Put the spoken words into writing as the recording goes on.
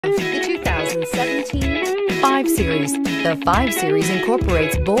Series. The 5 Series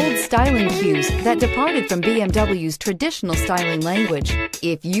incorporates bold styling cues that departed from BMW's traditional styling language.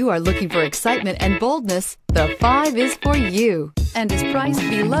 If you are looking for excitement and boldness, the 5 is for you and is priced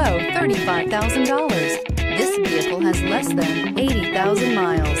below $35,000. This vehicle has less than 80,000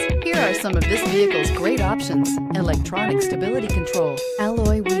 miles. Here are some of this vehicle's great options: electronic stability control,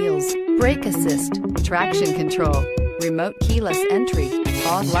 alloy wheels, brake assist, traction control, remote keyless entry,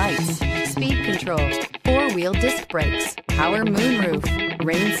 fog lights, speed control, 4-wheel disc brakes, power moonroof,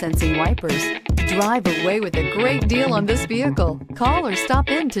 rain sensing wipers. Drive away with a great deal on this vehicle. Call or stop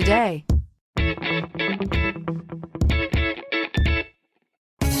in today.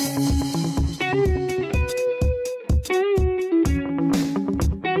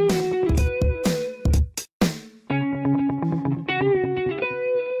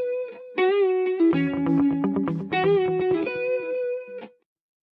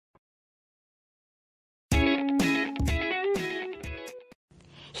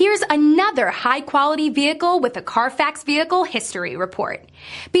 Here's another high-quality vehicle with a Carfax Vehicle History Report.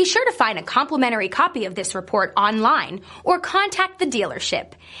 Be sure to find a complimentary copy of this report online or contact the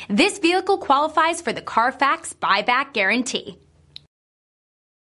dealership. This vehicle qualifies for the Carfax Buyback Guarantee.